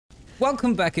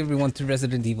Welcome back everyone to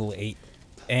Resident Evil 8.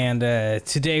 And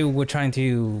today we're trying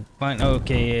to find...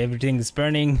 Okay, everything is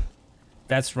burning.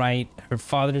 That's right, her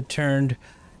father turned.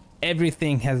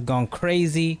 Everything has gone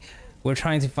crazy. We're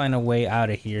trying to find a way out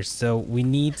of here. So we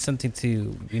need something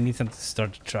to...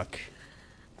 start the truck.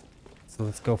 So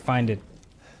let's go find it.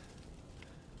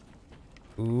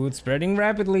 Ooh, it's spreading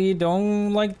rapidly.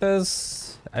 Don't like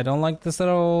this. I don't like this at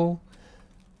all.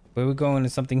 Where we going?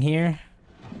 Is something here?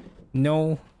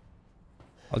 No.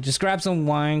 I'll just grab some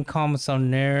wine, calm some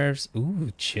nerves.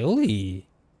 Ooh, chili.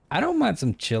 I don't mind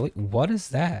some chili. What is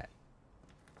that?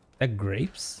 That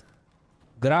grapes?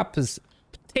 Grapes.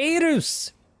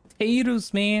 Potatoes.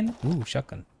 Potatoes, man. Ooh,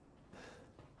 shotgun.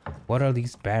 What are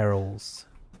these barrels?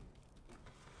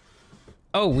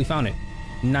 Oh, we found it.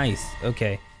 Nice.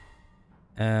 Okay.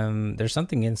 There's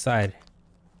something inside.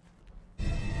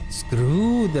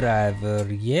 Screwdriver.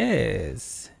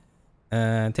 Yes.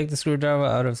 Take the screwdriver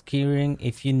out of keyring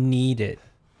if you need it.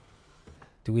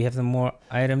 Do we have some more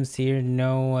items here?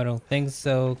 No, I don't think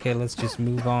so. Okay, let's just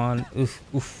move on. Oof,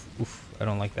 oof, oof. I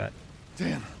don't like that.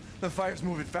 Damn, the fire's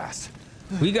moving fast.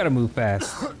 We gotta move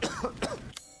fast.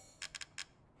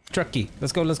 Truck key.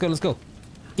 Let's go, let's go, let's go.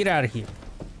 Get out of here.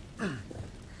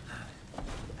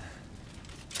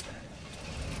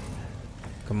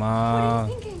 Come on.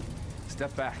 What are you thinking?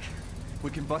 Step back.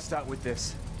 We can bust out with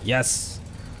this. Yes.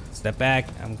 Step back.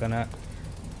 I'm gonna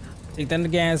take down the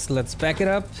gas. Let's back it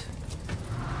up.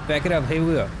 Back it up. Here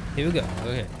we go. Here we go.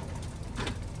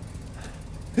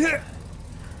 Okay.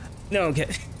 No, okay.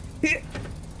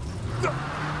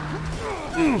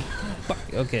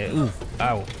 Fuck. Okay. Ooh.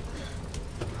 Ow.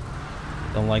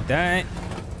 Don't like that.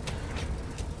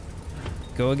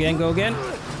 Go again. Go again.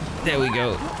 There we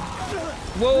go.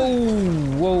 Whoa.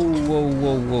 Whoa. Whoa.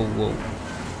 Whoa. Whoa. Whoa.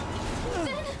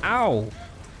 Ow.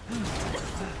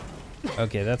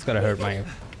 Okay, that's gotta hurt my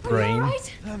brain.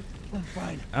 Right? I'm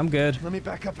fine. I'm good. Let me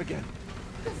back up again.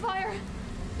 The fire.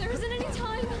 There isn't any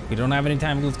time. We don't have any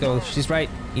time. Let's go. She's right,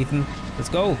 Ethan. Let's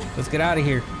go. Let's get out of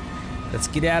here. Let's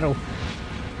skedaddle.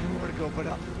 Nowhere to go but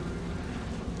up.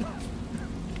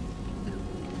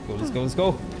 Let's go. Let's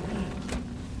go.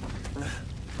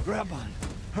 Grab on.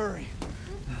 Hurry.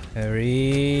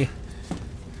 Hurry.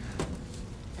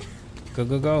 Go,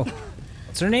 go, go.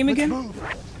 What's her name again? Let's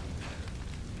move.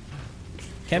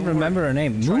 Can't remember her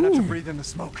name. Try not to Move. breathe in the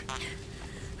smoke.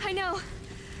 I know.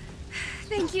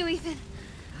 Thank you, Ethan.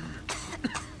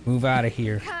 Move out of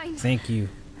here. Kind. Thank you.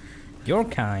 You're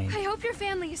kind. I hope your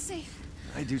family is safe.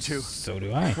 I do too. So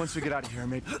do I. Once we get out of here,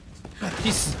 maybe.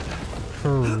 Jesus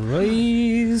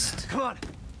Christ. Come on.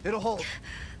 It'll hold.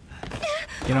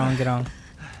 Get on, get on.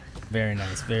 Very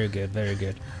nice. Very good. Very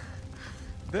good.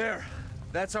 There.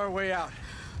 That's our way out.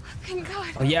 Thank God.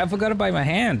 Oh yeah, I forgot to buy my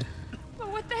hand. But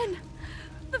what then?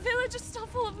 The village is still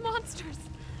full of monsters.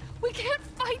 We can't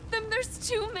fight them. There's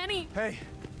too many. Hey.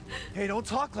 Hey, don't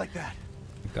talk like that.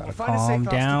 You gotta I'll find a calm safe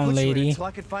house to down, put you in lady. until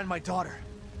I can find my daughter.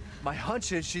 My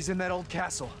hunch is she's in that old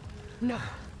castle. No.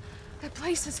 That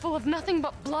place is full of nothing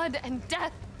but blood and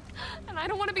death. And I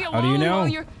don't want to be alone How do you know? while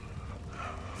you're...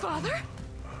 Father?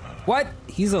 What?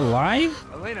 He's alive?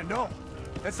 Elena, no.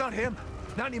 That's not him.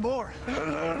 Not anymore.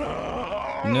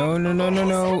 No, no, no, no,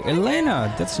 no.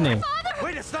 Elena, that's her name.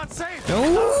 Wait, it's not safe.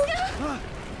 No.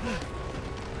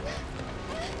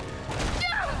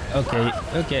 Okay,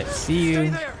 okay. See Stay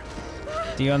you. there.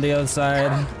 See you on the other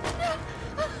side.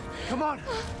 Come on.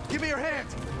 Give me your hand.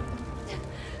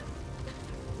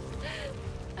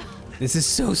 This is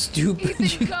so stupid.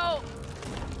 Ethan, go.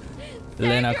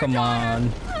 Elena, come on.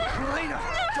 Elena,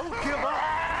 don't give up.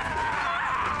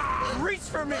 Reach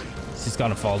for me. She's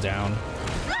gonna fall down.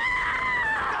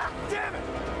 Damn it.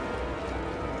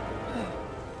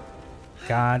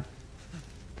 God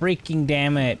freaking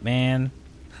damn it, man.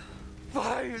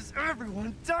 Why is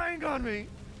everyone dying on me?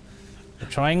 We're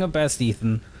trying our best,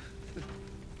 Ethan.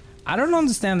 I don't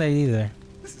understand that either.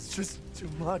 This is just too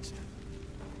much.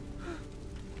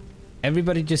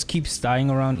 Everybody just keeps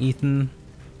dying around Ethan.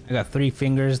 I got 3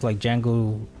 fingers like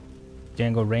Django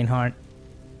Reinhardt.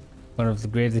 One of the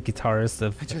greatest guitarists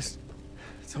of... I just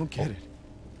don't get it.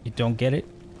 You don't get it?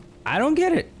 I don't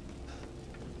get it.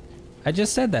 I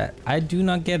just said that. I do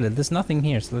not get it. There's nothing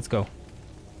here, so let's go.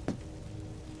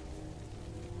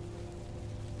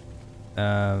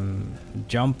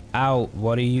 Jump out.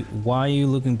 What are you... Why are you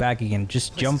looking back again?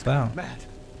 Just jump out. Mad.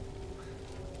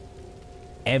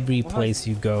 Every place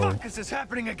you go. Fuck is this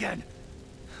happening again?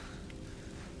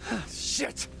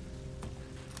 Shit.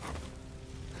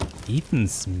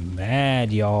 Ethan's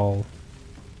mad, y'all.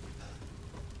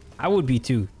 I would be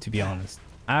too, to be honest.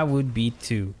 I would be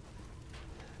too.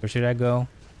 Where should I go?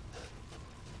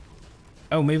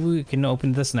 Oh, maybe we can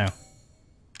open this now.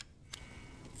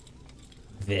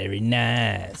 Very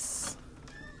nice.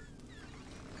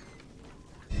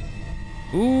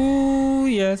 Ooh,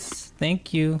 yes.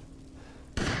 Thank you.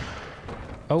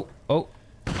 Oh, oh.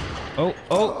 Oh,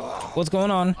 oh. What's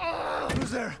going on?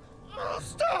 Who's there?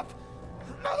 Stop!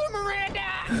 Mother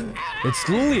Miranda! It's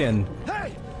Lillian.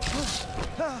 Hey!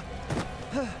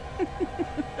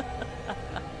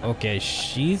 Okay,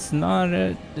 she's not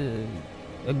a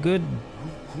good...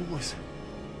 Who was...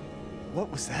 What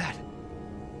was that?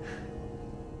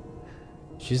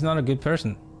 She's not a good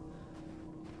person.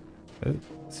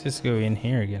 Let's just go in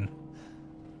here again.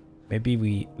 Maybe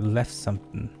we left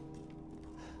something.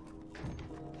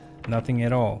 Nothing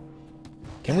at all.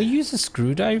 Can we use a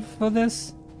screwdriver for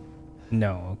this?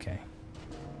 No, okay.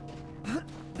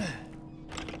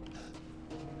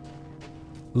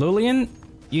 Lillian,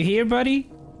 you here, buddy?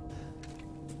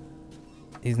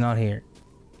 He's not here.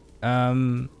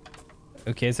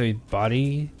 Okay, so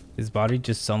his body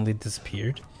just suddenly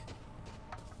disappeared.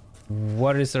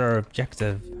 What is our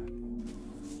objective?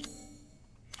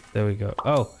 There we go.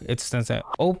 Oh, it stands out.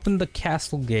 Open the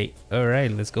castle gate.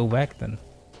 Alright, let's go back then.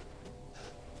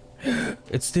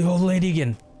 It's the old lady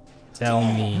again. Tell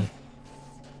me.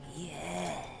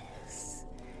 Yes.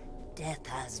 Death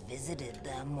has visited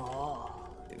them all.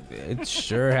 It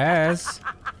sure has.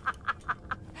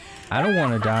 I don't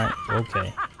want to die.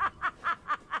 Okay.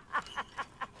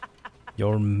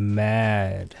 You're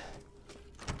mad.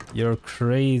 You're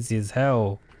crazy as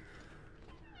hell.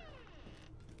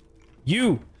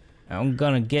 You! I'm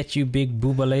gonna get you, big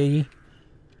booba lady.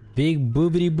 Big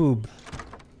boobity boob.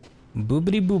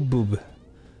 Boobity boob boob.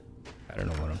 I don't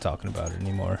know what I'm talking about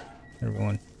anymore,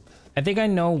 everyone. I think I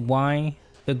know why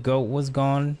the goat was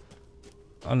gone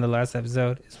on the last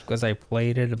episode. It's because I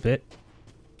played it a bit.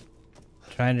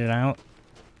 Tried it out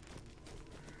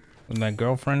with my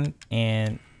girlfriend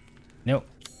and nope.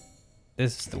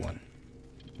 This is the one.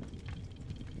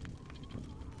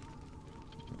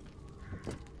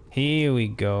 Here we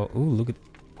go. Ooh, look at...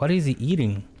 What is he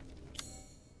eating?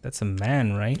 That's a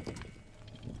man, right?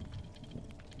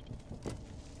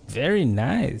 Very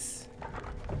nice.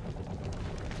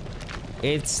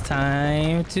 It's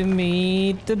time to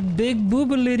meet the big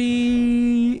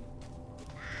boobality.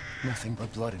 Nothing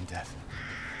but blood and death.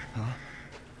 Huh?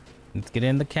 Let's get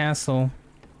in the castle.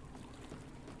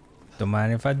 Don't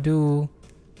mind if I do.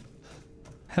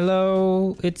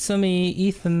 Hello, it's me,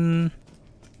 Ethan.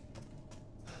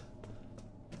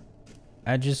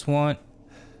 I just want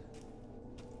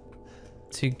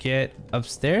to get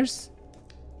upstairs.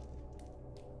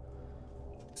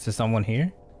 Is there someone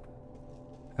here?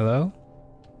 Hello?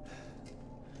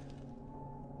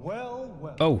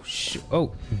 Well. Oh, oh,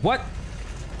 what?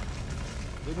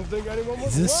 Didn't think anyone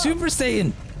was This is left. Super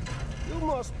Saiyan. You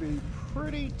must be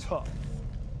pretty tough.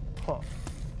 Huh.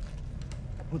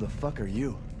 Who the fuck are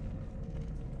you?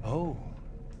 Oh,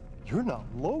 you're not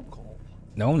local.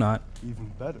 No, I'm not.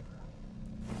 Even better.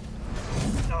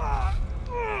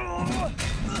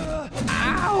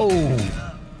 Ow!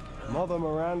 Mother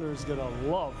Miranda's gonna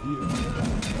love you.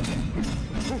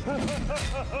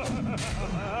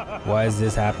 Why is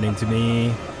this happening to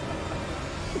me?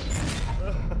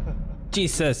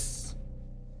 Jesus.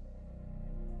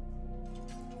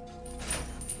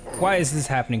 Why is this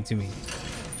happening to me?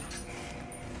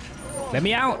 Let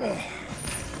me out.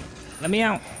 Let me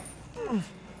out.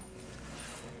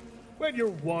 Wait, you're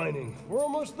whining. We're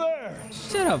almost there.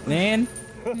 Shut up, man.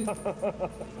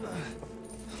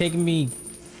 Taking me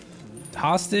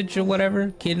hostage or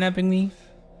whatever, kidnapping me.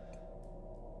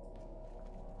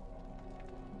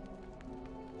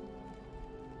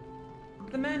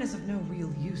 The man is of no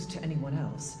real use to anyone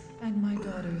else, and my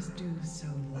daughters do so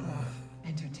love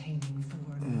entertaining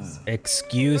foreigners.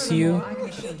 Excuse you? Furthermore, I can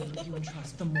assure you that you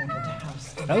entrust the mortal to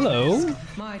house. Hello?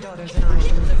 My daughters and I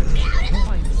shall deliver to you the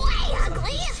finest. Way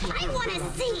ugly! I want to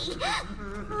see!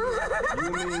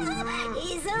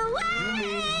 He's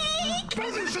awake!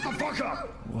 Buzzing, shut the fuck up!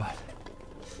 What?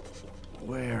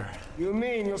 Where? You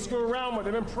mean you'll screw around with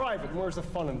him in private? And where's the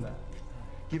fun in that?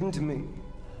 Give him to me,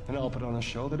 and I'll put on a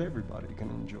show that everybody can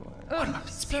enjoy.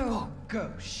 So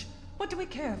gauche. What do we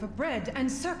care for bread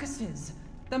and circuses?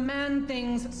 The man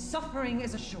thinks suffering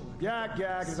is assured. Gag,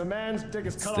 if a man's dick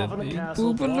is cut the off in the big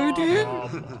castle.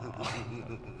 boobaloo.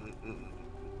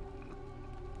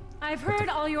 I've heard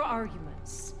all your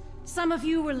arguments. Some of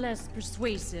you were less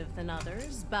persuasive than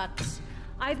others, but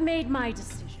I've made my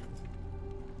decision.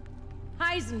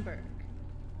 Heisenberg,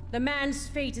 the man's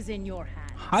fate is in your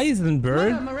hands.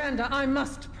 Heisenberg? Mother Miranda, I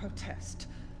must protest.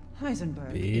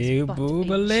 Heisenberg Big is but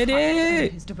booba a lady. child,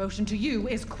 and his devotion to you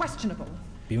is questionable.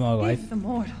 Be my wife. Give the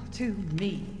mortal to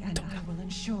me, and I will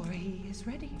ensure he is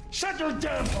ready. Shut your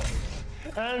damn hole!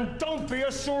 And don't be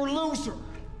a sore loser.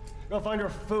 Go find your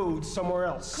food somewhere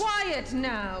else. Quiet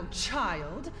now,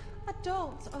 child.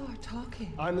 Adults are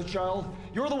talking. I'm the child.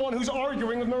 You're the one who's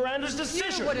arguing with Miranda's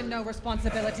decision. You wouldn't know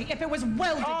responsibility if it was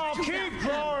welded Oh, to keep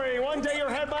glory. One day your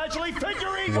head will actually fit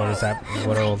your ego. What is that?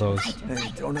 What are all those?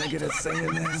 Hey, don't I get a say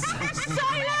in this?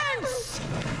 Silence!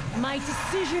 My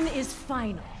decision is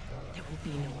final. There will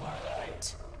be no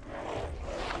argument.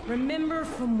 Remember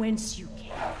from whence you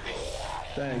came.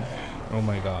 Thank you. Oh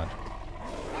my god.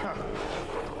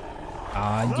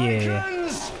 Ah, yeah.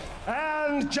 Lycans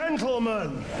and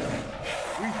gentlemen,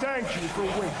 we thank you for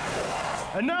winning.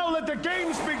 And now let the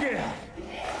games begin.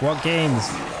 What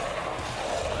games?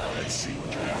 Let's see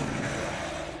what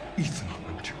you're Ethan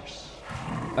Winters.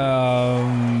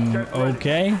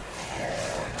 Okay.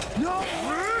 No.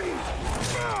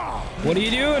 What are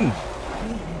you doing?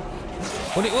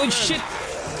 What are you, oh shit! 9,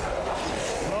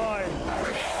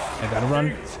 I gotta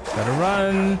run. Gotta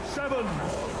run. 7,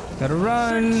 Gotta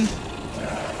run.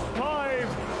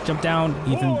 5, Jump down,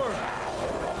 Ethan. 4,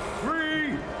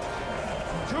 3,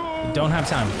 2. Don't have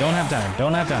time. Don't have time.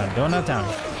 Don't have time. Don't have time.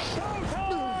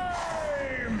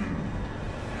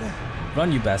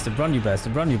 Run, you bastard. Run, you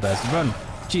bastard. Run, you bastard. Run.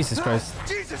 Jesus Christ.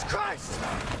 Jesus Christ!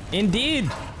 Indeed.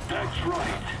 That's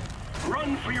right.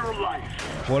 Run for your life.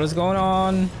 What is going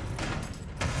on?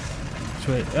 Which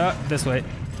way? This way.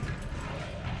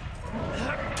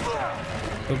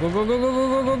 Go, go, go, go, go,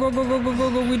 go, go, go, go, go, go, go,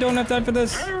 go. We don't have time for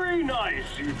this. Very nice,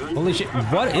 Ethan. Holy shit.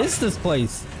 What is this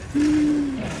place?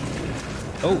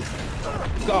 Oh.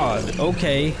 God.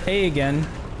 Okay. Hey again.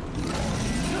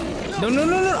 No, no,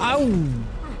 no, no. Ow.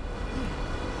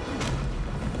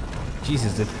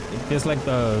 Jesus. It feels like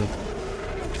the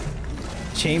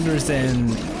chambers in...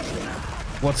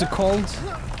 What's it called?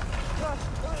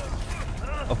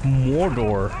 Of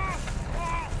Mordor.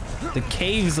 The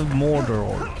caves of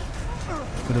Mordor.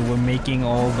 Where they were making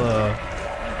all the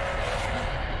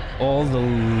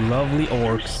lovely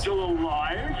orcs. Still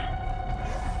alive?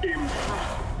 Impressive.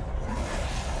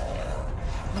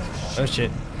 Oh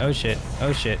shit. Oh shit.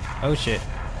 Oh shit. Oh shit.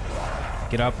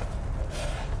 Get up.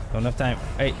 Don't have time.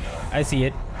 Hey, I see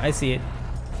it. I see it.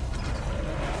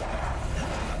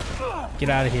 Get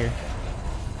out of here.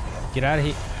 Get out of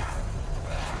here.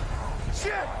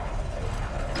 Shit!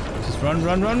 Just run,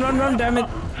 run, run, run, run, damn it.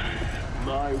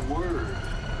 My word.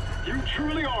 You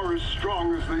truly are as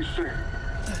strong as they say.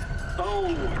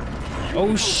 Oh.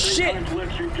 Oh shit. I'd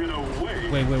let you get away.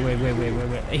 Wait.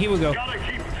 Here we go. Gotta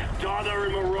keep Donna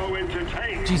and Moreau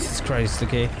entertained. Jesus Christ,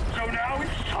 okay. So now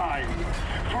it's time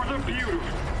for the beautiful,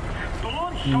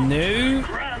 blood No.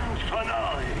 grand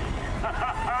finale.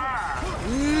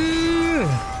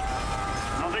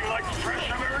 Nothing like fresh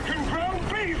American ground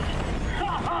beef.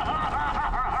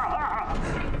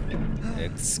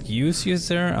 Excuse you,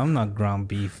 sir? I'm not ground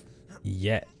beef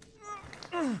yet.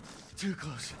 Too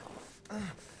close.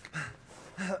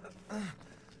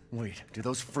 Wait, do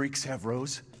those freaks have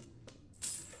Rose?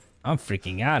 I'm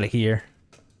freaking out of here.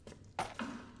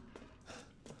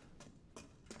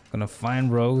 Gonna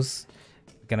find Rose.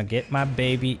 Gonna get my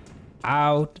baby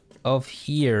out of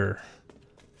here.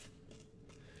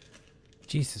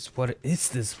 Jesus, what is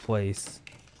this place?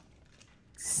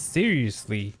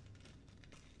 Seriously.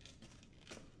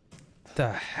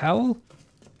 The hell?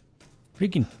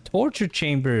 Freaking torture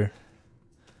chamber.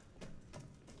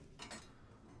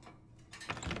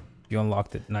 You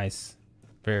unlocked it. Nice.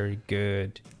 Very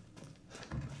good.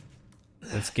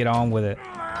 Let's get on with it.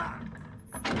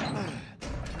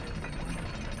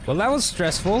 Well, that was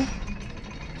stressful.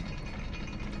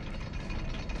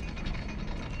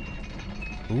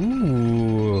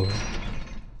 Ooh.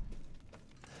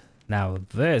 Now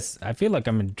this, I feel like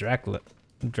I'm in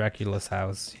Dracula's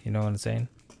house. You know what I'm saying?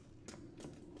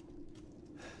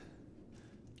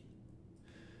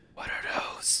 What are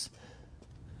those?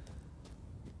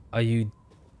 Are you...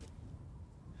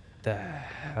 The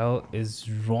hell is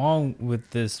wrong with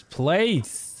this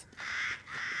place?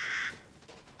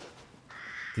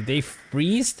 Did they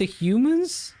freeze the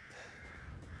humans?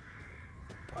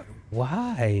 But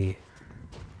why?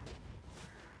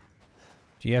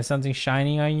 Do you have something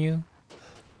shining on you?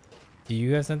 Do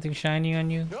you have something shining on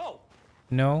you? No!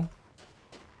 No?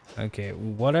 Okay,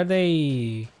 what are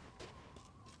they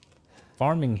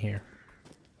farming here?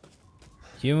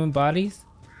 Human bodies?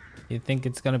 You think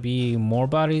it's gonna be more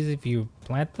bodies if you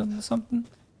plant them or something?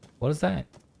 What is that?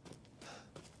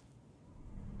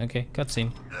 Okay,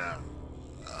 cutscene.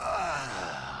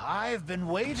 I've been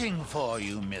waiting for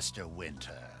you, Mr.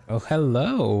 Winter. Oh,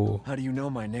 hello. How do you know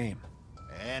my name?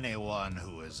 Anyone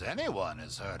who is anyone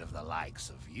has heard of the likes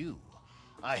of you.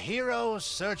 A hero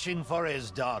searching for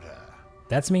his daughter.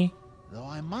 That's me. Though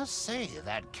I must say,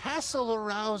 that castle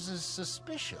arouses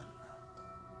suspicion.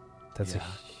 That's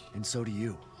And so do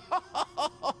you. I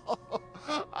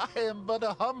am but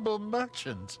a humble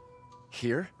merchant.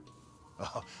 Here?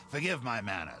 Oh, forgive my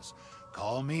manners.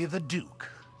 Call me the Duke.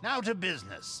 Now to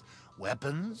business.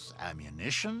 Weapons,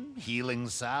 ammunition, healing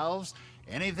salves,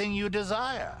 anything you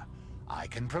desire, I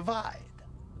can provide.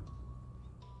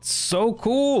 so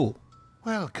cool.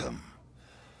 Welcome.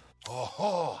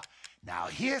 Oh, now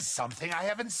here's something I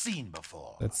haven't seen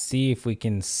before. Let's see if we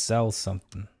can sell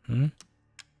something.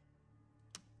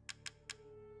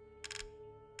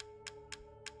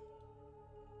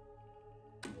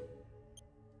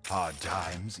 Hard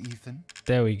times, Ethan.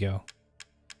 There we go.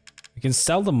 We can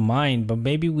sell the mine, but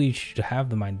maybe we should have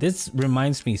the mine. This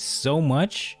reminds me so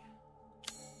much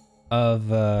of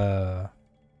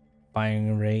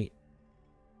firing rate.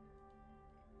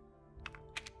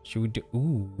 Should we do?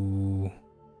 Ooh.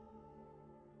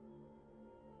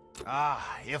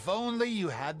 Ah, if only you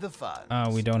had the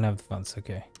funds. We don't have the funds.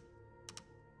 Okay.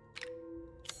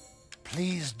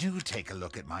 Please do take a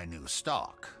look at my new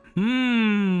stock.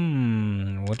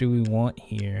 What do we want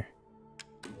here?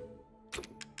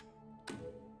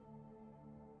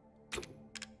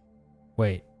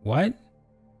 Wait, what?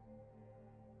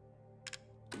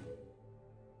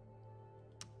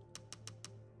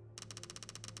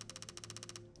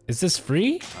 Is this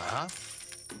free? Uh-huh.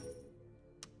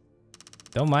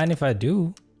 Don't mind if I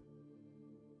do.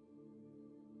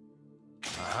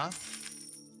 Uh-huh.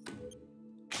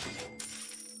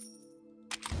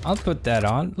 I'll put that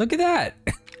on. Look at that.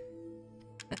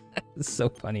 It's so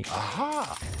funny.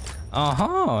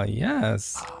 Aha.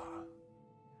 Yes.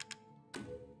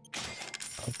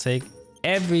 I'll take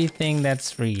everything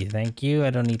that's free. Thank you.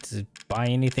 I don't need to buy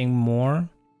anything more.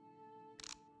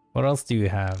 What else do you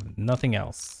have? Nothing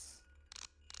else.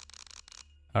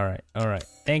 All right.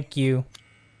 Thank you.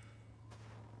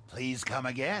 Please come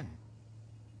again.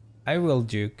 I will,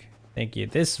 Duke. Thank you.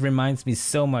 This reminds me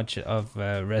so much of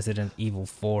Resident Evil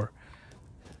 4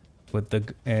 with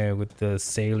the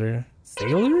salesman,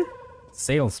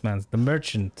 the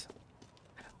merchant.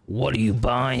 What are you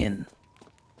buying?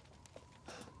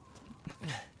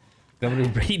 Somebody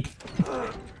read.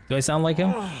 Do I sound like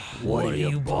him? What are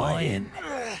you buying?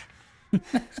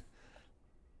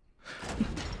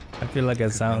 I feel like I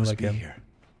sound like him. Here.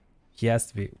 He has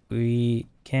to be. We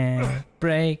can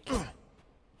break.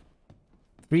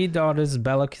 3 daughters,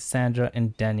 Bella, Cassandra,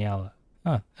 and Daniela.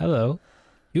 Huh, hello.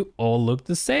 You all look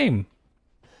the same.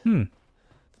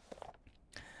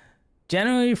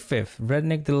 January 5th,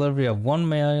 Redneck delivery of 1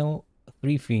 male,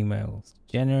 3 females.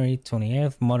 January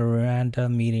 28th, Mother Miranda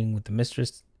meeting with the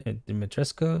mistress,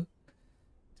 Dimitrescu.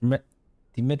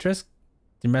 Dimitrescu.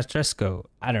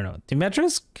 I don't know.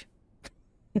 Dimitrescu?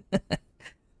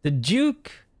 The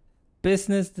Duke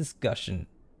business discussion.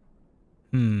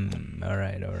 All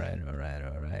right.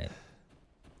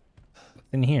 What's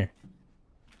in here?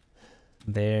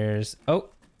 There's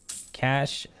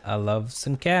cash. I love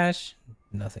some cash.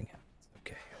 Nothing happens.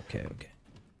 Okay.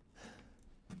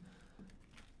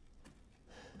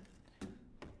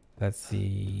 Let's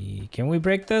see. Can we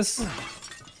break this?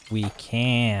 We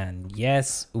can.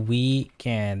 Yes, we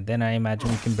can. Then I imagine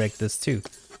we can break this too.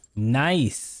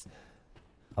 Nice.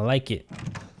 I like it.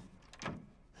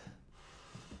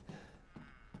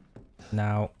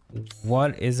 Now,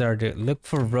 what is our look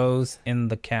for Rose in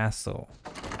the castle?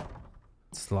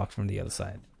 It's locked from the other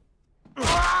side.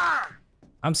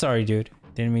 I'm sorry, dude.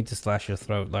 Didn't mean to slash your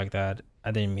throat like that.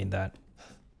 I didn't mean that.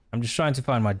 I'm just trying to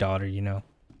find my daughter, you know.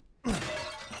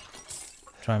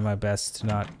 Trying my best to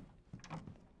not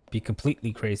be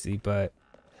completely crazy, but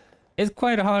it's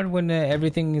quite hard when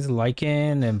everything is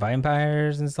Lycan and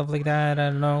vampires and stuff like that. I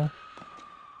don't know.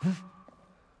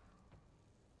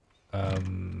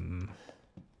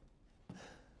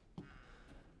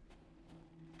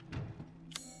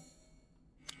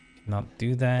 Not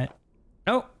do that.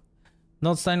 Oh!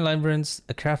 Nordstein Librans,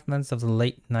 a craftsman of the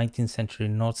late 19th century.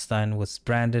 Nordstein was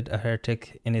branded a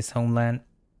heretic in his homeland.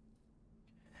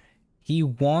 He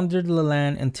wandered the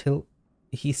land until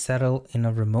he settled in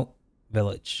a remote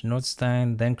village.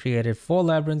 Nordstein then created 4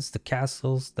 labyrinths: the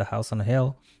castles, the house on a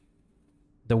hill,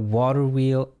 the water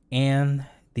wheel, and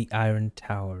the iron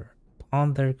tower.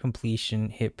 Upon their completion,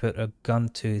 he put a gun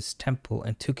to his temple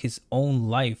and took his own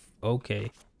life.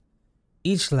 Okay.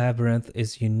 Each labyrinth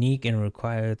is unique and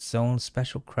requires its own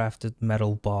special crafted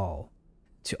metal ball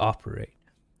to operate.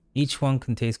 Each one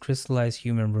contains crystallized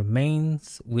human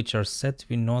remains, which are said to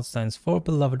be Nordstein's 4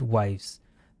 beloved wives.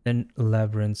 The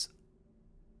labyrinths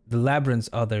The labyrinths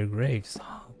are their graves.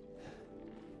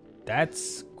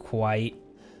 That's quite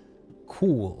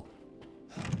cool.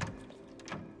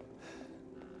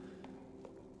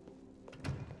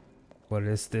 What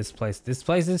is this place? This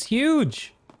place is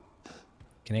huge.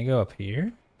 Can I go up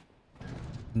here?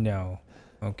 No.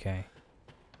 Okay.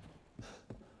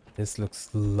 This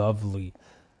looks lovely.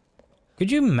 Could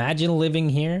you imagine living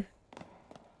here?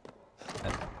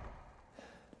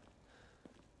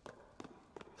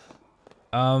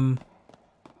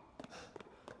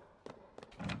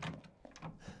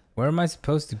 Where am I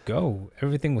supposed to go?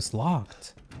 Everything was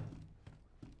locked.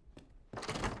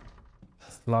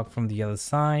 It's locked from the other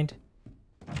side.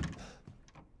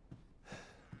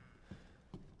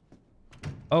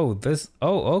 Oh,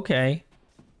 oh, okay.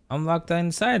 I'm locked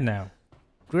inside now.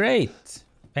 Great.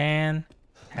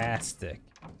 Fantastic.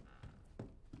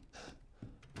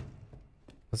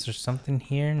 Was there something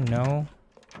here? No.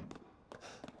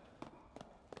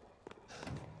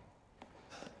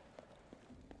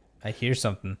 I hear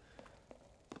something.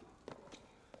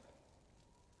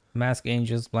 Mask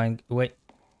angels, blank. Wait.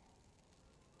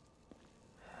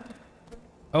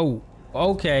 Oh,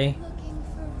 okay. Looking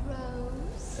for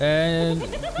Rose?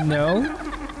 No.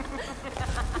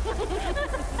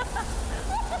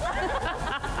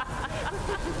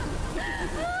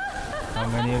 How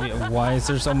many of you? Why is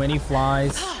there so many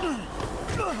flies?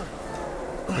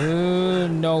 No.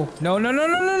 No, no, no, no, no,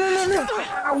 no, no.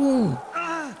 Ow.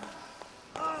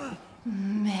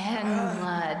 Man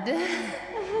blood.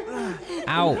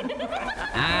 Ow.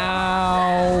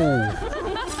 Ow.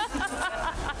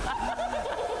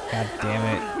 God damn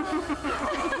it.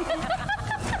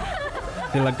 I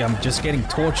feel like I'm just getting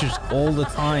tortured all the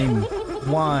time.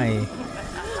 Why?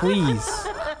 Please.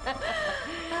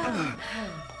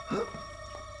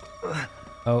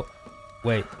 Oh,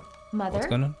 wait. Mother, What's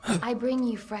going on? I bring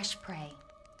you fresh prey.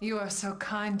 You are so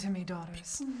kind to me,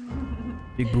 daughters.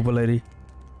 Big booba lady.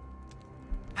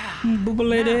 Booba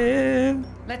lady. Now,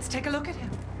 let's take a look at him.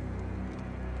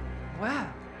 Well,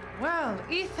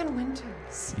 Ethan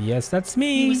Winters. Yes, that's You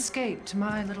me. escaped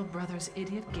my little brother's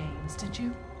idiot games, did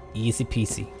you? Easy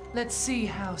peasy. Let's see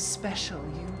how special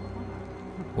you are.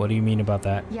 What do you mean about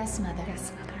that? Yes, Mother.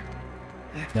 Yes, Mother.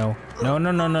 No. No,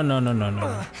 no, no, no, no, no, no,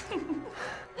 no.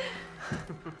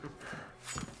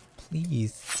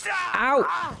 Please. Ow!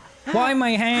 Why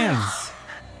my hands?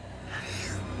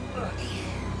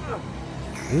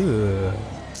 Ugh.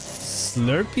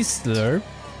 Slurpy slurp.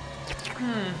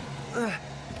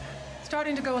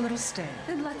 Starting to go a little stale.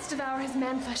 Then let's devour his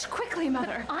man flesh quickly,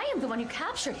 Mother. I am the one who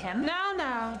captured him.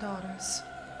 Now, daughters.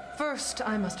 First,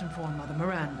 I must inform Mother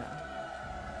Miranda.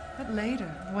 But later,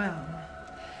 well,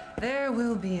 there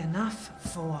will be enough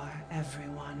for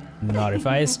everyone. Not if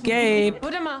I escape.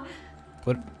 Put him up.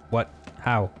 What?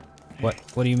 How? What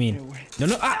do you mean? No,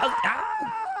 no.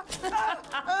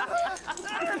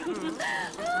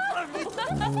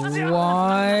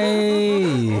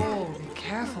 Why? Oh, be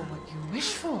careful what you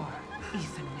wish for,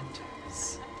 Ethan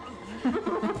Winters.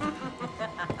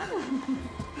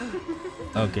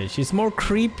 Okay, she's more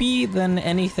creepy than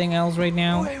anything else right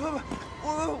now. Wait, what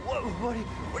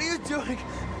are you doing?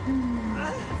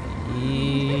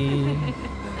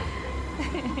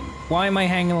 Why am I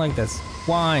hanging like this?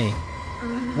 Why?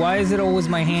 Why is it always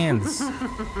my hands?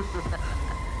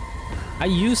 I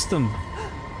used them.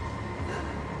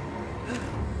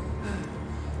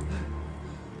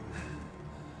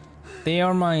 They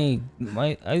are my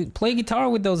I play guitar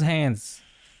with those hands.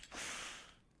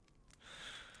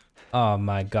 Oh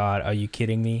my god, are you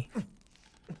kidding me?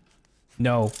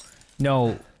 No.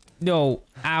 No. No.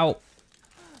 Ow.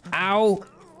 Ow.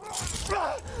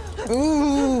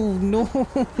 Ooh, no.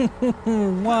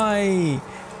 Why?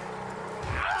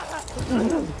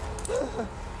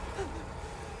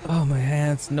 Oh, my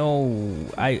hands. No.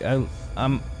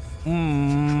 I'm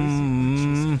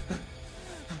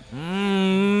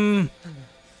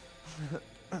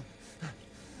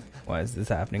Why is this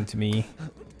happening to me?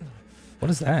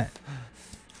 What is that?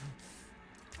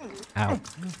 Ow.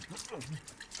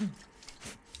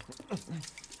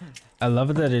 I love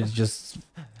it that it just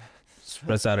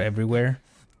spreads out everywhere.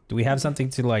 Do we have something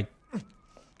to like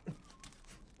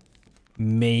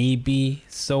maybe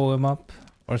sew him up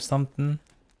or something?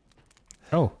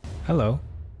 Oh, hello.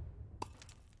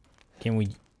 Can we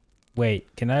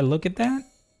wait? Can I look at that?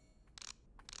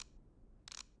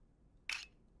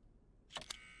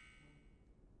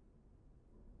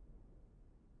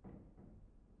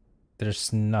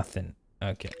 There's nothing.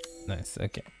 Okay, nice.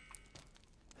 Okay.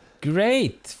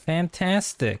 Great,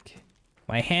 fantastic.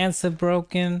 My hands have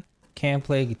broken. Can't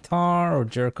play guitar or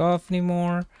jerk off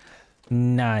anymore.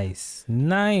 Nice.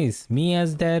 Nice.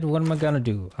 Mia's dead. What am I gonna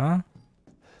do? Huh?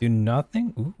 Do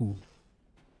nothing? Ooh.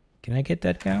 Can I get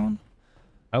that gown?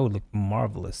 I would look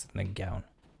marvelous in a gown.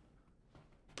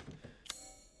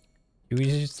 Do we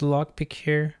just lockpick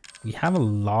here? We have a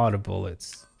lot of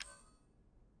bullets.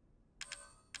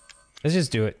 Let's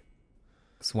just do it.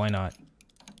 So why not?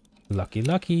 Lucky,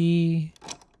 lucky.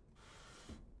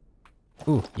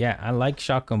 Ooh, yeah, I like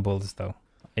shotgun bullets though.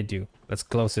 I do. Let's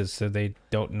close it so they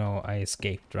don't know I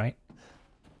escaped, right?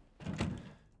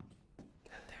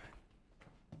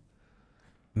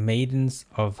 Maidens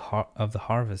of the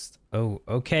Harvest. Oh,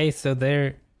 okay, so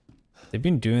they've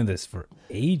been doing this for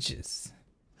ages.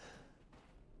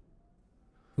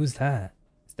 Who's that?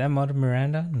 Is that Mother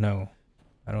Miranda? No.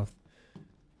 I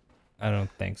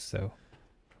don't think so.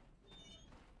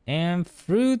 And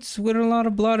fruits with a lot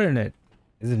of blood in it.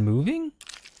 Is it moving?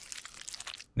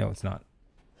 No, it's not.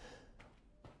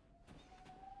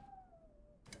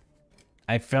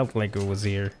 I felt like it was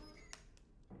here.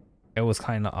 It was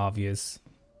kind of obvious.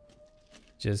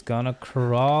 Just gonna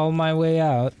crawl my way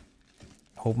out.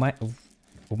 Hope my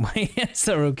hands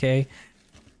are okay.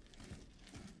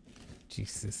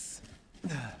 Jesus.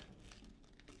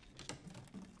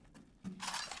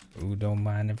 Ooh, don't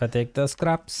mind if I take the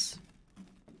scraps.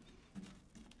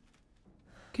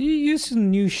 Can you use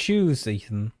some new shoes,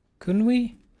 Ethan? Couldn't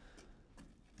we?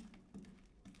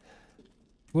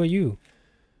 Who are you?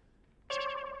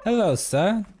 Hello,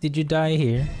 sir. Did you die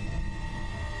here?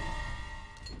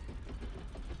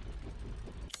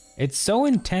 It's so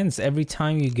intense every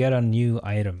time you get a new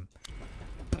item.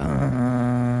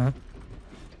 Oh,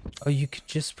 you can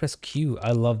just press Q.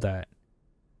 I love that.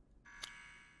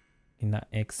 In that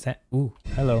except, ooh,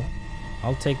 hello.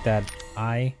 I'll take that.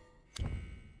 I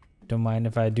don't mind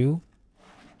if I do.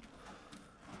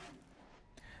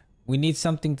 We need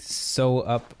something to sew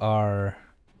up our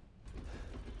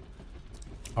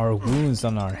wounds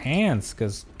on our hands,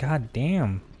 because god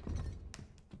damn.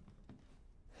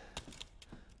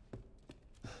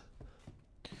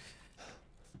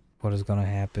 What is gonna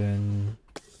happen?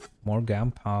 More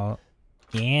gunpowder.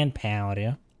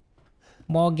 Gunpowder.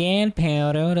 More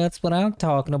gunpowder, that's what I'm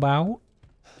talking about.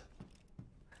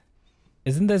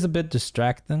 Isn't this a bit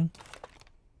distracting?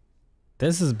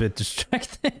 This is a bit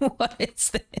distracting. What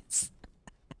is this?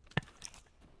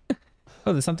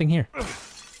 Oh, there's something here.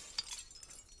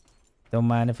 Don't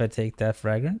mind if I take that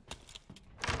fragrant.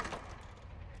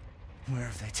 Where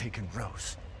have they taken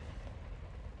Rose?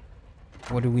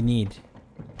 What do we need?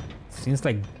 Seems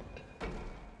like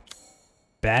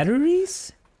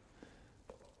batteries?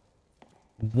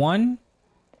 1,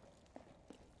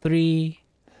 3,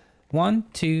 1,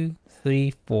 2,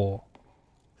 3, 4.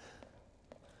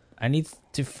 I need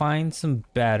to find some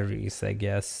batteries, I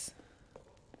guess.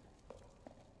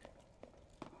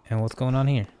 And what's going on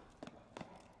here?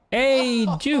 Hey,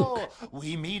 Duke!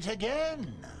 We meet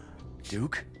again.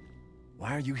 Duke?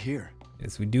 Why are you here?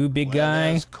 Yes, we do, big Well,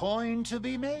 guy. there's coin to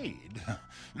be made.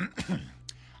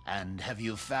 And have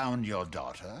you found your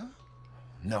daughter?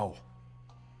 No.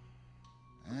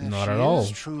 Not If at she all.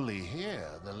 is truly here,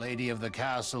 the lady of the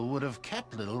castle would have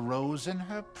kept little Rose in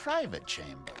her private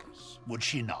chambers, would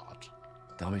she not?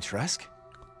 Domitresk?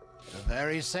 The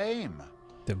very same.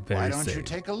 The very Why don't you same.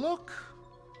 take a look?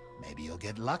 Maybe you'll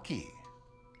get lucky.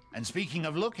 And speaking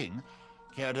of looking,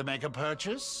 care to make a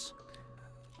purchase?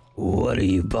 What are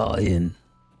you buying?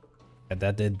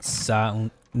 That did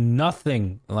sound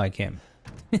nothing like him.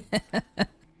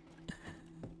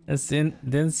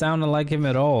 Didn't sound like him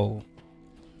at all.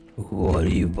 What are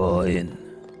you buying?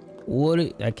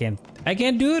 I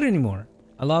can't do it anymore.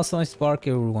 I lost my spark,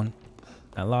 everyone.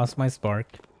 I lost my spark.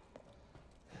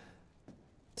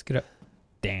 Let's get up.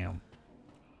 Damn.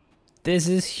 This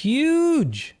is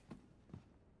huge.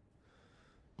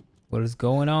 What is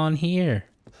going on here?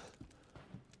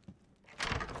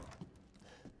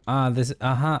 This,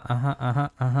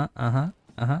 I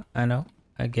know.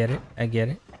 I get it.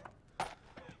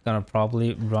 Gonna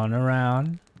probably run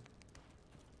around.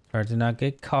 Try to not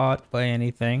get caught by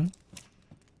anything.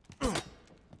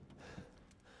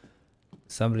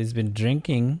 Somebody's been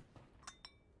drinking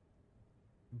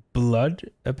blood,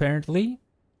 apparently.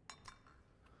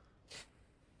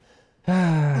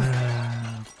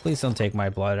 Please don't take my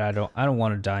blood. I don't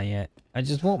want to die yet. I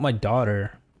just want my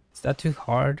daughter. Is that too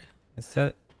hard? Is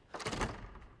that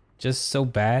just so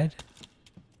bad?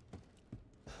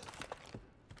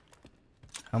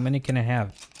 How many can I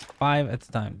have? 5 at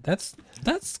a time. That's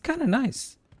kind of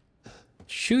nice.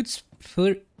 Shoots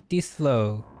pretty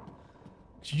slow.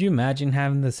 Could you imagine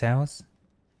having this house?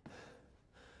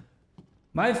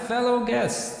 My fellow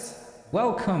guests,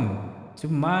 welcome to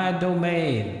my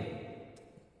domain.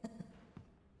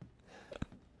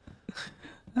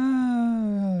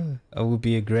 It would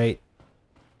be a great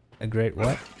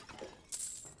what?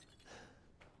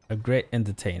 A great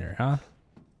entertainer, huh?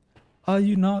 Are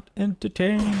you not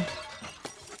entertained?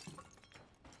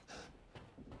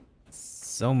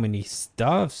 So many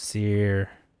stuffs here.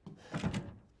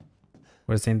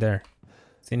 What's in there?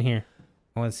 It's in here.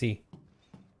 I want to see.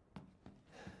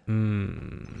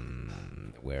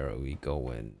 Where are we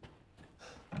going?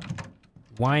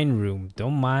 Wine room.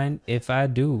 Don't mind if I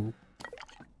do.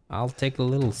 I'll take a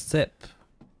little sip.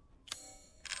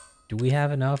 Do we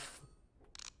have enough?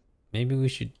 Maybe we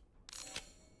should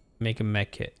make a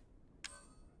mech kit.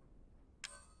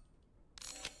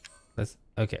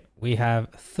 Okay, we have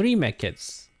 3 mech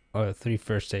kits, or 3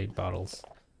 first aid bottles.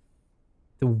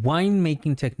 The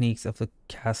wine-making techniques of the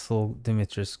Castle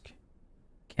Dimitrescu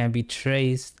can be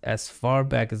traced as far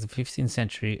back as the 15th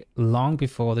century, long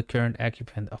before the current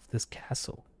occupant of this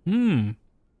castle.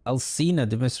 Alcina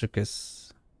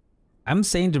Dimitrescu. I'm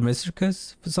saying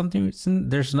Dimitrescu for some reason.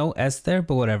 There's no S there,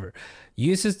 but whatever.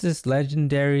 Uses this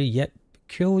legendary yet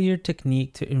peculiar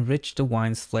technique to enrich the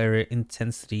wine's flavor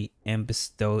intensity and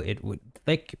bestow it with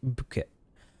thick bouquet.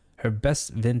 Her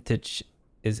best vintage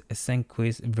is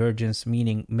Esenquis Virgins,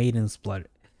 meaning maiden's blood.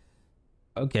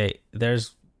 Okay,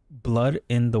 there's blood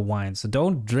in the wine, so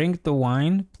don't drink the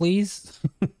wine, please.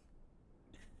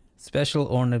 Special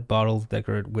ornate bottles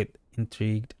decorated with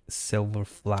intrigued silver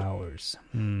flowers.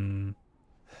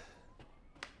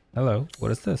 Hello,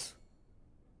 what is this?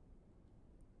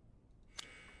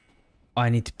 Oh, I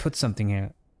need to put something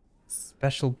here.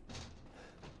 Special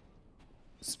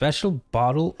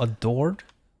bottle adorned?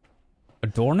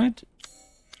 Adorn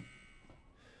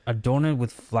it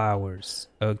with flowers.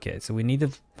 Okay, so we need to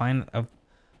find a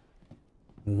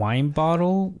wine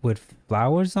bottle with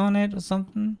flowers on it or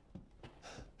something.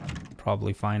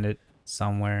 Probably find it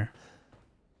somewhere.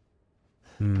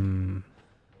 I'm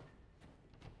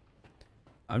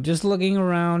just looking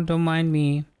around, don't mind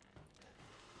me.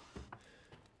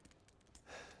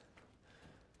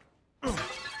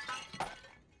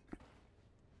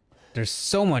 There's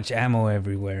so much ammo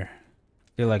everywhere. I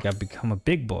feel like I've become a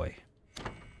big boy.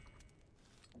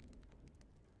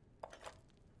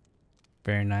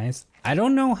 Very nice. I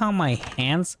don't know how my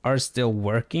hands are still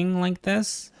working like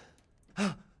this.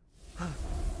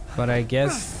 But I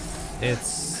guess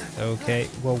it's okay.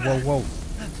 Whoa, whoa, whoa.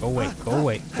 Go away, go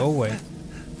away, go away.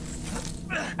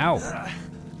 Ow.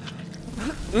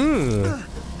 Ugh.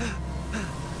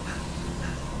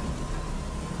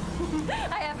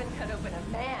 I haven't cut open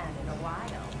a man in a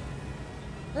while.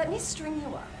 Let me string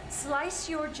you up, slice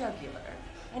your jugular,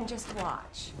 and just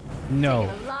watch. No.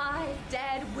 Alive,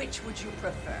 dead, which would you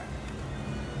prefer?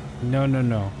 No, no,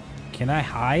 no. Can I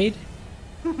hide?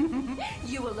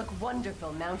 You will look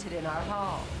wonderful mounted in our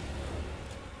hall.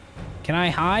 Can I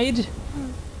hide?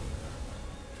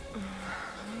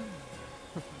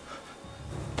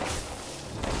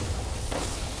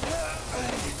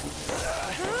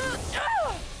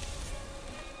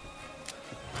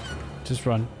 Just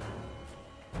run.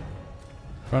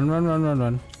 Run, run, run, run,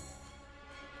 run.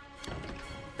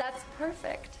 That's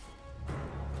perfect.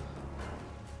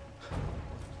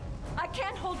 I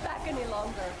can't hold back any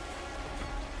longer.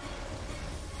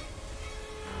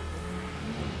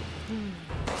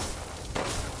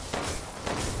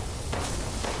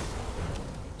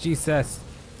 Jesus.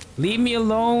 Leave me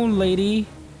alone, lady.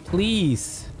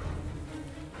 Please.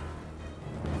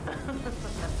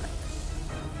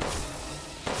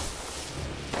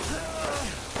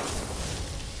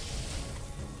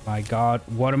 My God,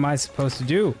 what am I supposed to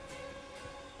do?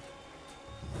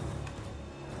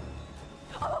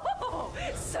 Oh,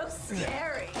 so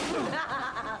scary.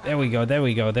 There we go, there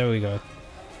we go, there we go.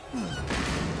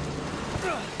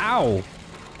 Ow!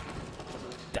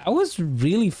 That was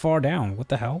really far down. What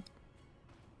the hell?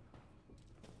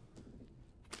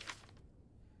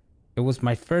 It was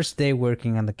my first day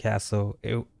working on the castle.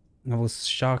 I was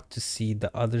shocked to see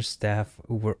the other staff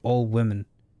who were all women.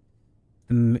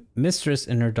 The mistress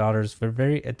and her daughters were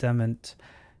very adamant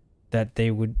that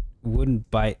they wouldn't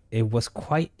bite. It was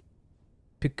quite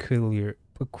peculiar.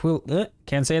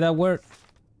 Can't say that word.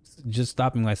 Just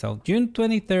stopping myself. June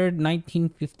 23rd,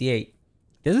 1958.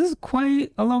 This is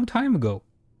quite a long time ago.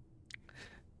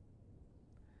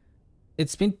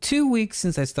 It's been 2 weeks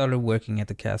since I started working at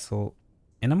the castle,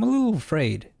 and I'm a little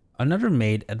afraid. Another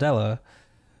maid, Adela,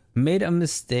 made a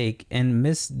mistake, and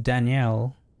Miss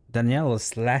Daniela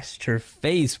slashed her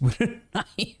face with a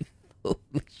knife. Holy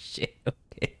shit,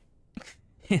 okay.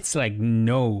 It's like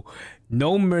no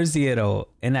mercy at all.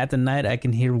 And at the night I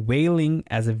can hear wailing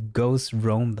as if ghosts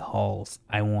roam the halls.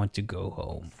 I want to go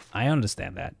home. I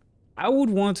understand that. I would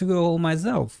want to go home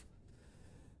myself.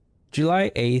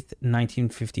 July 8th,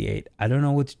 1958. I don't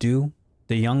know what to do.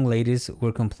 The young ladies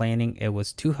were complaining it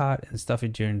was too hot and stuffy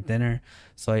during dinner,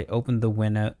 so I opened the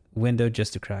window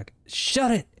just to crack.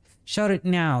 Shut it! Shut it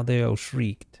now! They all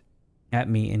shrieked at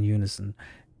me in unison.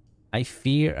 I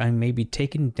fear I may be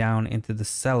taken down into the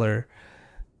cellar,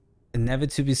 never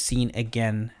to be seen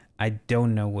again. I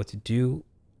don't know what to do.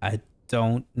 I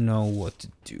don't know what to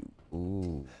do.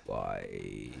 Ooh,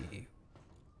 I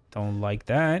don't like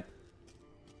that.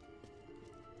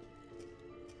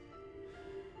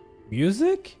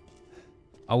 Music?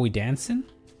 Are we dancing?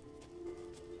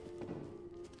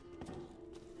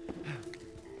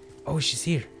 Oh, she's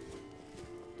here.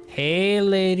 Hey,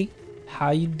 lady.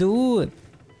 How you doing?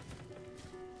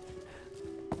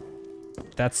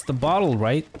 That's the bottle,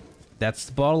 right? That's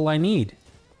the bottle I need.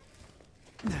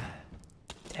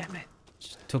 Damn it.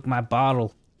 She took my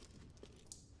bottle.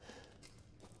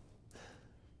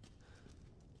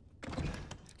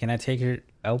 Can I take her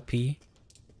LP?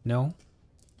 No?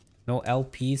 No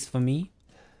LPs for me?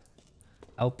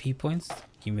 LP points?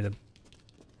 Give me the...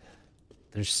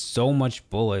 There's so much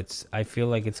bullets. I feel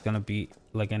like it's gonna be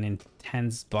like an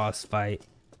intense boss fight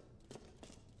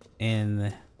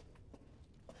in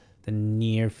the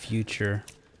near future.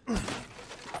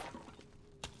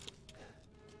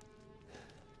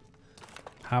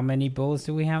 How many bullets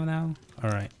do we have now? All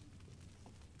right.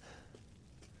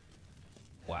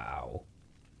 Wow.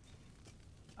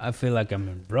 I feel like I'm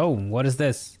in Rome. What is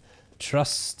this?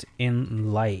 Trust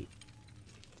in light.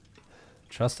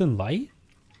 Trust in light?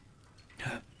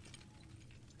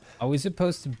 Are we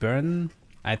supposed to burn?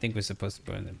 I think we're supposed to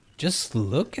burn them. Just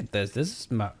look at this. This is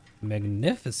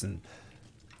magnificent.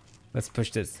 Let's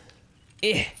push this.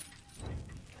 Eh.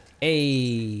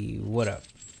 Hey, what up?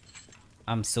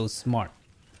 I'm so smart.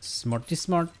 Smarty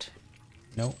smart.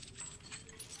 No.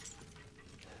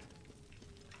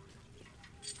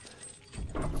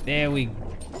 There we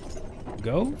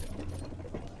go.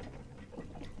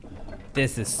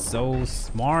 This is so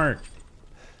smart.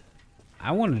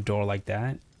 I want a door like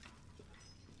that.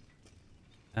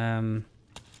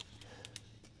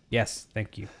 Yes,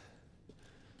 thank you.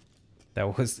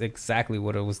 That was exactly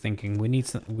what I was thinking. We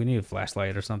need a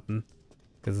flashlight or something,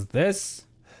 because this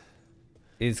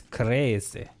is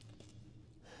crazy.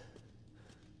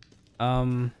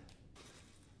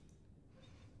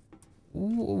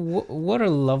 What a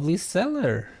lovely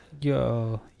cellar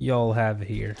y'all have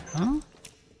here, huh?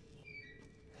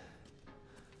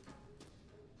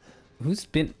 Who's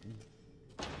been...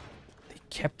 They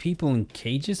kept people in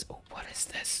cages? Oh, what is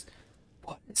this?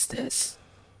 What is this?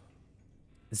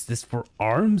 Is this for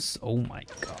arms? Oh my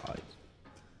god.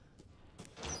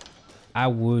 I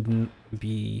wouldn't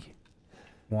be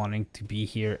wanting to be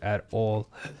here at all.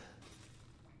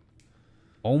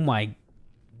 Oh my...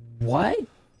 What?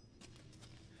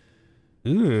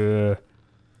 Ugh.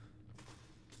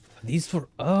 These were...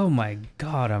 Oh my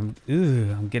god, I'm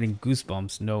getting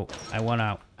goosebumps. No, I want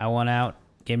out. I want out.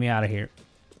 Get me out of here.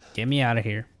 Get me out of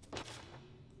here.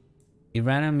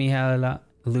 Ivana, Mihaela,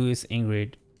 Louis,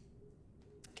 Ingrid.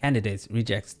 Candidates.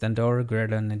 Rejects. Dandora,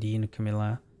 Greta, Nadine,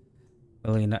 Camilla,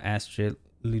 Melina, Astrid,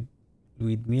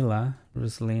 Ludmila,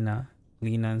 Rosalina,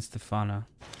 Lena, and Stefana.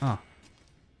 Huh.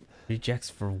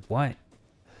 Rejects for what?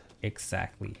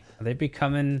 Exactly. Are they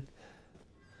becoming...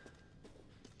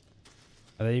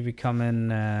 Are they becoming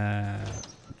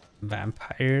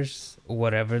vampires?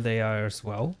 Whatever they are as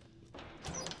well.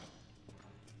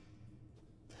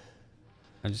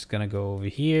 I'm just gonna go over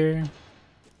here.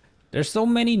 There's so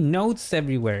many notes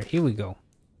everywhere. Here we go.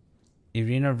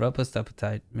 Irina, robust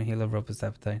appetite. Mahila, robust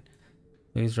appetite.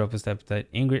 Louise, robust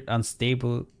appetite. Ingrid,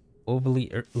 unstable,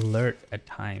 overly alert at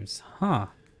times. Huh.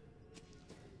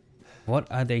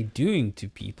 What are they doing to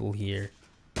people here?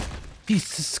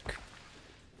 Jesus Christ.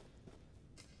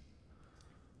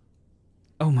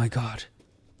 Oh my god.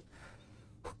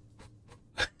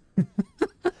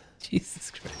 Jesus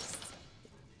Christ.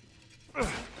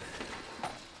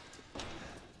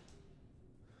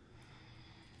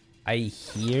 I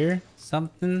hear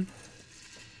something.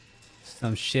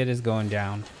 Some shit is going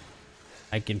down.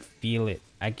 I can feel it.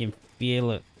 I can feel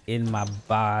it in my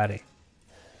body.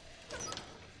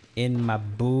 In my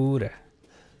booty.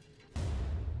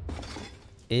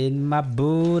 In my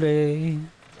booty.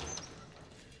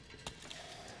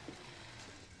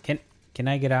 Can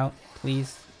I get out,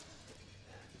 please?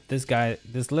 This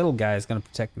little guy is gonna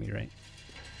protect me, right?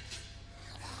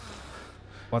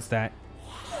 What's that?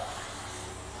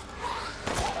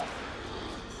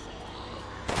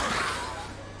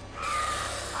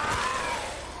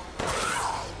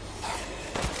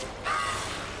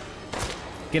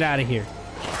 Get out of here.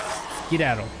 Get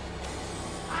out of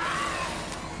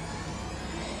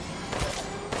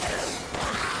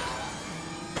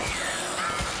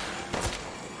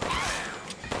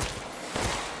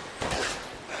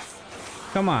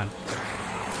Come on.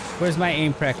 Where's my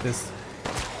aim practice?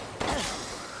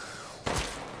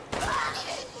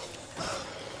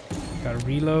 Gotta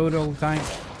reload all the time.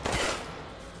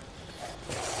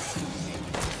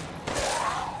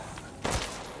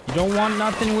 You don't want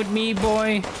nothing with me,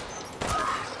 boy.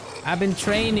 I've been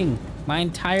training my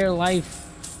entire life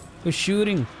for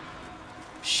shooting.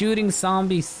 Shooting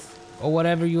zombies or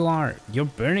whatever you are. You're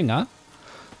burning up?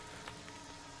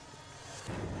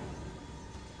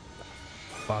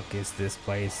 Fuck is this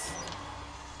place?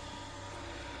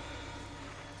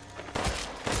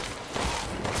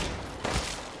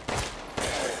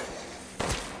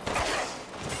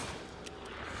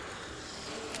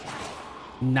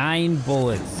 Nine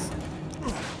bullets.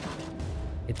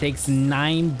 It takes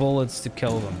 9 bullets to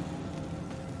kill them.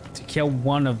 To kill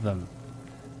one of them,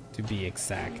 to be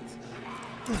exact.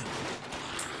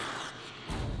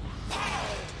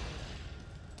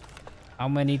 How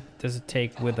many does it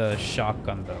take with a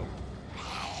shotgun, though?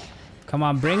 Come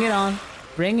on, bring it on.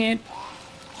 Bring it.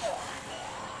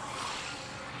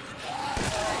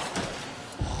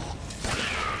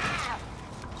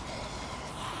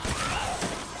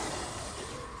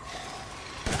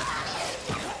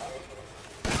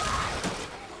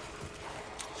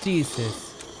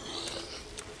 Jesus.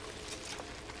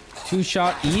 2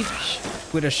 shot each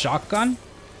with a shotgun?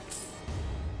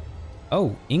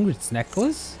 Oh, Ingrid's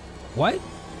necklace? What?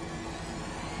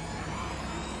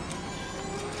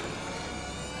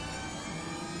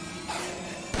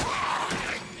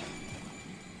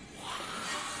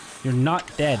 You're not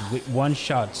dead with 1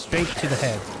 shot straight to the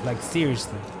head. Like,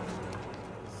 seriously.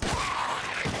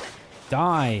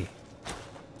 Die.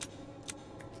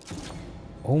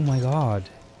 Oh my god.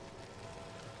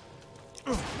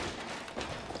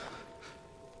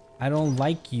 I don't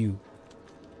like you.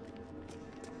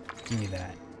 Give me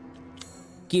that.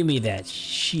 Give me that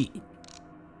shit.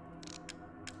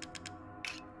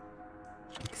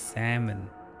 Examine.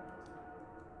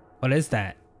 What is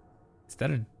that? Is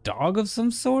that a dog of some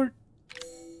sort?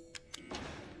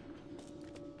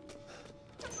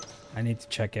 I need to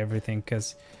check everything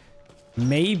because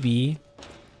maybe.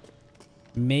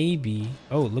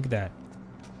 Oh, look at that.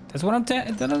 That's what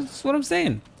I'm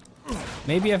saying.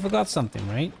 Maybe I forgot something,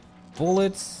 right?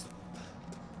 Bullets.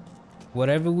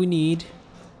 Whatever we need.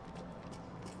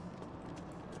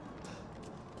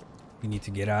 We need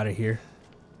to get out of here.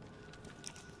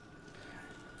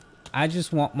 I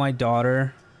just want my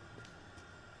daughter.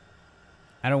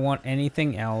 I don't want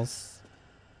anything else.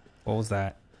 What was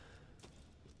that?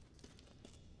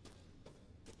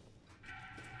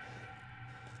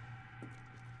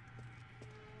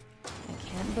 I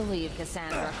can't believe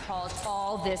Cassandra caused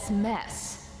all this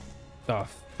mess. The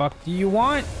fuck do you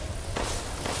want?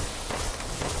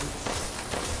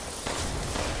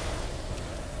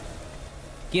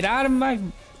 Get out of my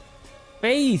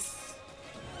face!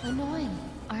 Annoying,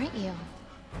 aren't you?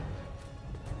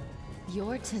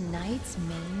 You're tonight's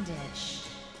main dish.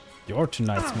 You're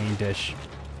tonight's main dish.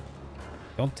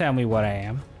 Don't tell me what I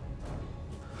am.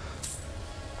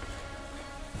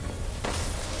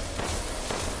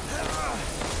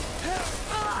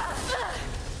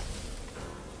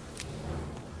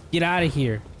 Get out of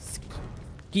here.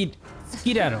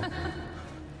 Skedaddle.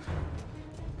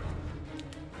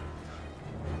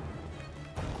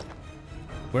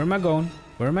 Where am I going?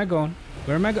 Where am I going?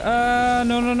 Where am I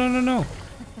going? No.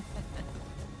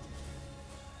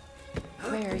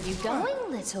 Where are you going,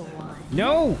 little one?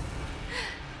 No!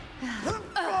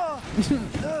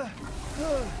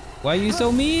 Why are you so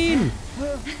mean?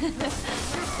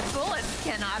 Bullets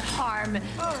cannot harm.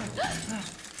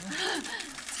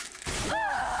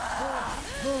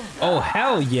 Oh,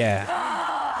 hell yeah.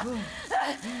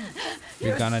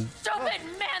 You're gonna... Stupid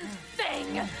man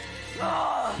thing!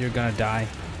 You're gonna die.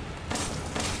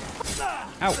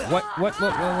 Ow, what? What? My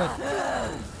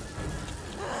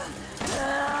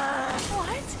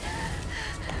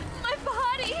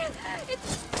body!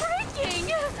 It's breaking!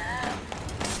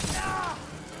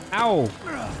 Ow!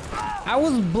 I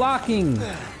was blocking!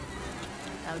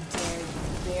 How dare you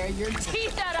bare your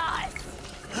teeth at us!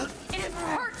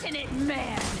 Impertinent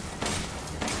man!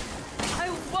 I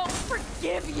won't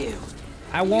forgive you!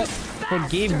 I won't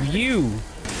forgive you!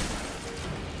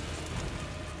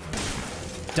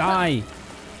 Die!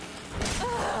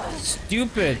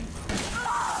 Stupid!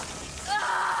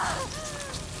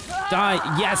 Die!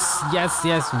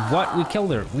 Yes! What? We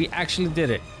killed her. We actually did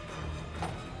it.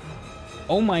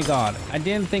 Oh my god. I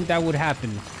didn't think that would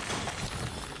happen.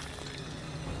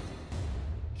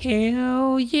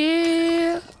 Hell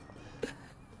yeah!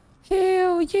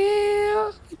 Hell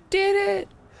yeah! We did it!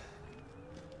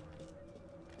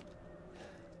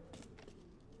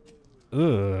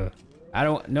 Ugh. I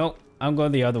don't... Nope. I'm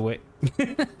going the other way.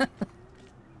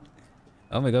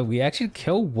 Oh my god, we actually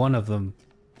killed one of them.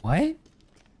 What?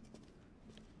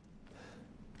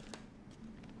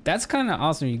 That's kind of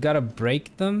awesome. You gotta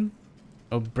break them.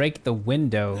 Or break the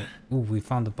window. Ooh, we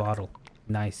found the bottle.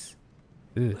 Nice.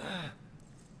 Ooh.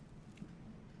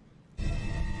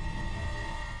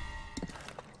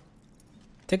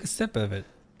 Take a sip of it.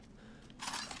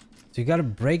 So you gotta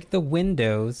break the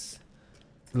windows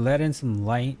to let in some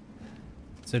light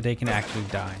so they can actually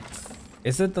die.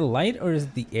 Is it the light or is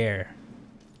it the air?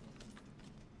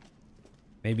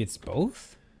 Maybe it's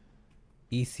both?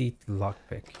 EC to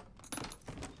lockpick.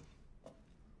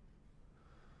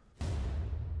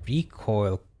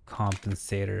 Recoil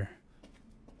compensator.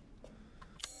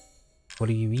 What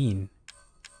do you mean?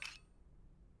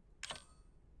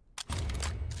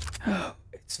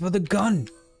 It's for the gun.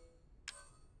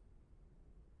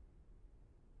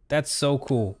 That's so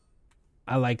cool.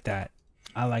 I like that.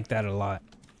 I like that a lot.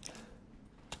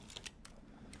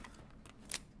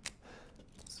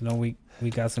 So now we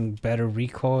got some better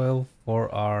recoil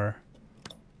for our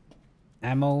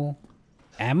ammo.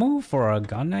 Ammo for our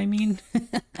gun, I mean?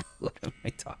 What am I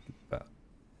talking about?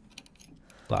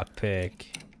 Lockpick.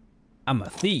 I'm a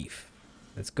thief.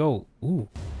 Let's go. Ooh.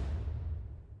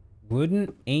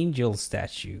 Wooden angel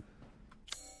statue.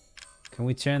 Can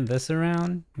we turn this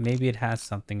around? Maybe it has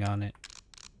something on it.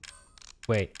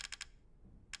 Wait.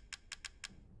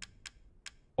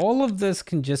 All of this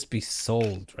can just be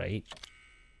sold, right?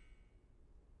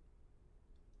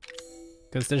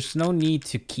 Because there's no need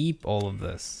to keep all of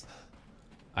this,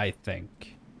 I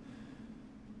think.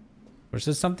 Or is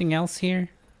there something else here?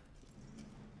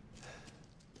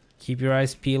 Keep your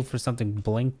eyes peeled for something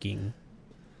blinking.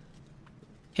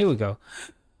 Here we go.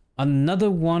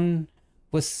 Another one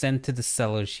was sent to the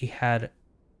cellar. She had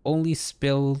only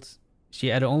spilled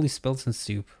some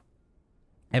soup.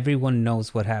 Everyone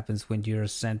knows what happens when you're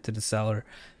sent to the cellar.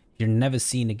 You're never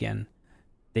seen again.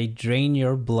 They drain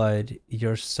your blood,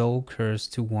 your soul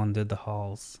cursed to wander the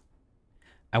halls.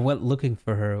 I went looking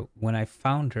for her. When I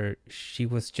found her, she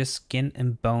was just skin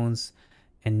and bones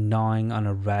and gnawing on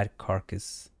a rat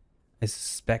carcass. I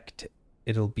suspect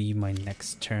it'll be my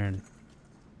next turn.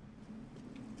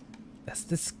 That's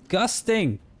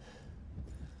disgusting.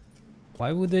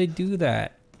 Why would they do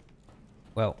that?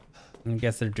 Well, I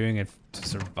guess they're doing it to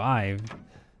survive.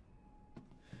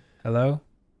 Hello?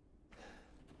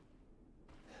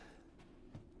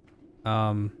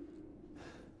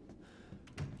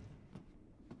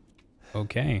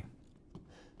 Okay.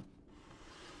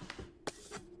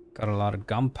 Got a lot of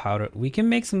gunpowder. We can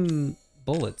make some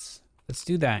bullets. Let's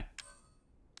do that.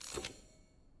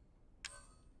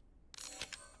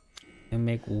 And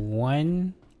make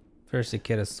one first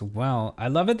kit as well. I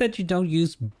love it that you don't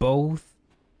use both,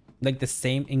 like the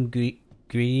same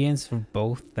ingredients for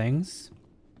both things.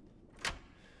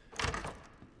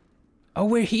 Oh,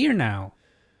 we're here now.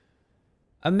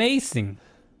 Amazing.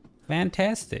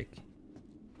 Fantastic.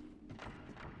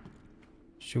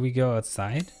 Should we go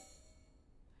outside?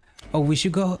 Oh, we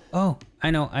should go. Oh,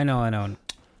 I know.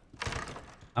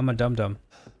 I'm a dum-dum.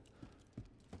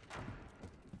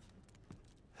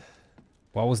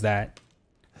 What was that?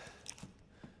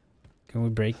 Can we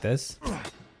break this?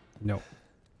 No.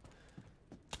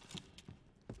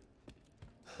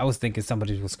 I was thinking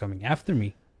somebody was coming after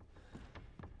me.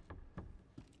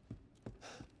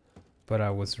 But I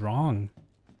was wrong.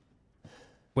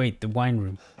 Wait, the wine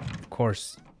room. Of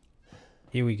course.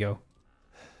 Here we go.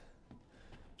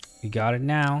 We got it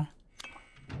now.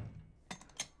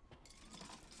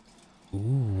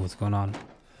 Ooh, what's going on?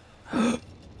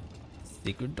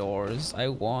 Secret doors. I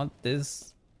want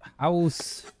this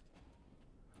house.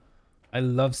 I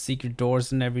love secret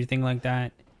doors and everything like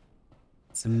that.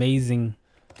 It's amazing.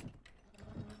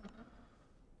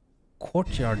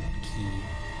 Courtyard key.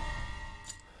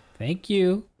 Thank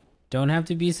you. Don't have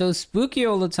to be so spooky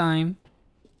all the time.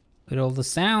 With all the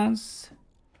sounds.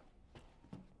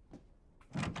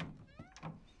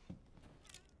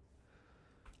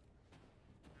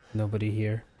 Nobody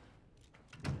here.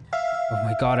 Oh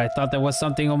my god, I thought there was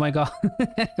something. Oh my god.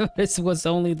 This was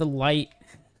only the light.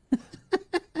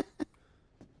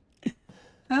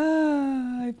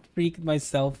 I freaked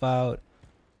myself out.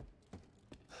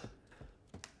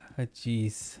 Ah,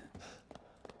 jeez.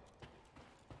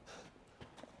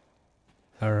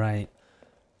 All right.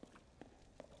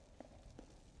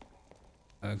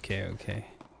 Okay.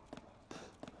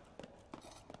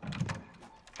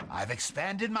 I've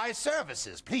expanded my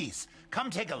services. Please, come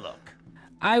take a look.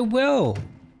 I will.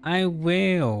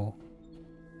 Oh,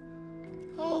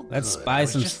 Let's good. buy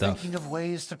some I was just stuff. thinking of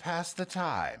ways to pass the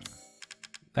time.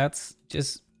 let's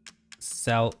just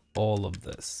sell all of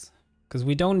this. Because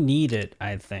we don't need it,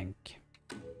 I think.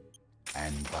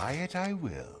 And buy it I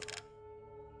will.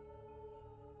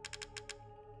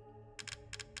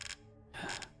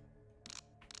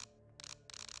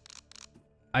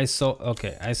 I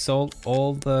sold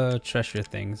all the treasure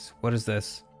things. What is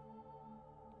this?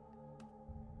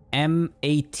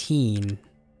 M18.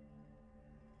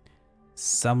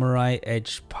 Samurai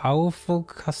Edge. Powerful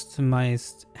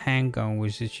customized handgun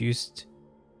which is used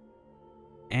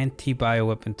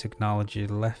anti-bioweapon technology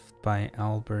left by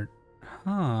Albert.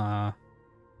 Huh.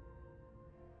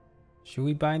 Should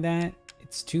we buy that?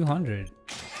 It's 200.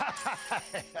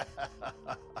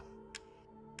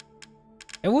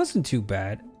 It wasn't too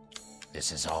bad.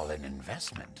 This is all an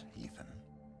investment, Ethan.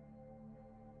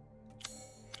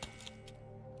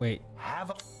 Wait,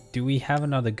 do we have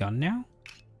another gun now?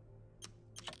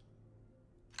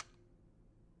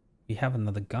 We have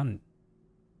another gun.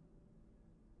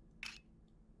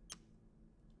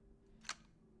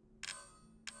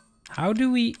 How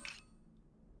do we...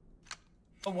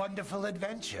 A wonderful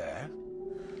adventure.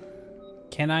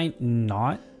 Can I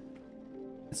not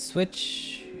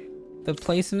switch the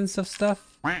placements of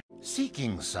stuff?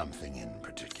 Seeking something in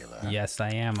particular. Yes, I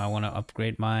am. I want to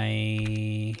upgrade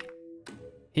my...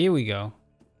 Here we go.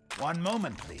 One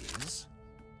moment, please.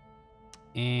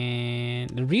 And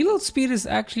the reload speed is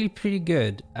actually pretty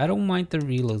good. I don't mind the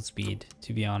reload speed,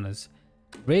 to be honest.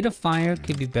 Rate of fire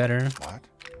could be better. What?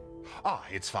 Ah,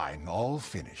 it's fine. All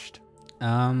finished.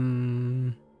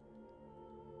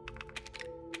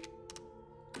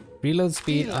 Reload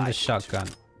speed on the shotgun.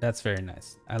 That's very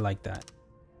nice. I like that.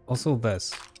 Also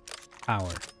this.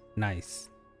 Power. Nice.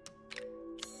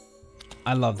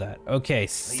 I love that. Okay,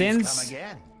 since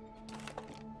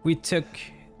we took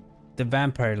the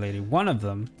vampire lady, one of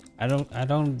them, I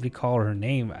don't recall her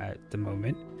name at the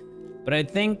moment, but I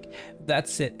think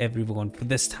that's it, everyone, for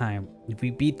this time.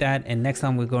 We beat that, and next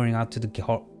time we're going out to the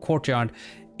courtyard,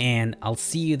 and I'll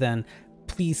see you then.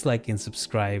 Please like and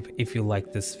subscribe if you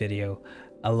like this video.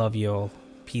 I love you all.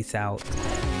 Peace out.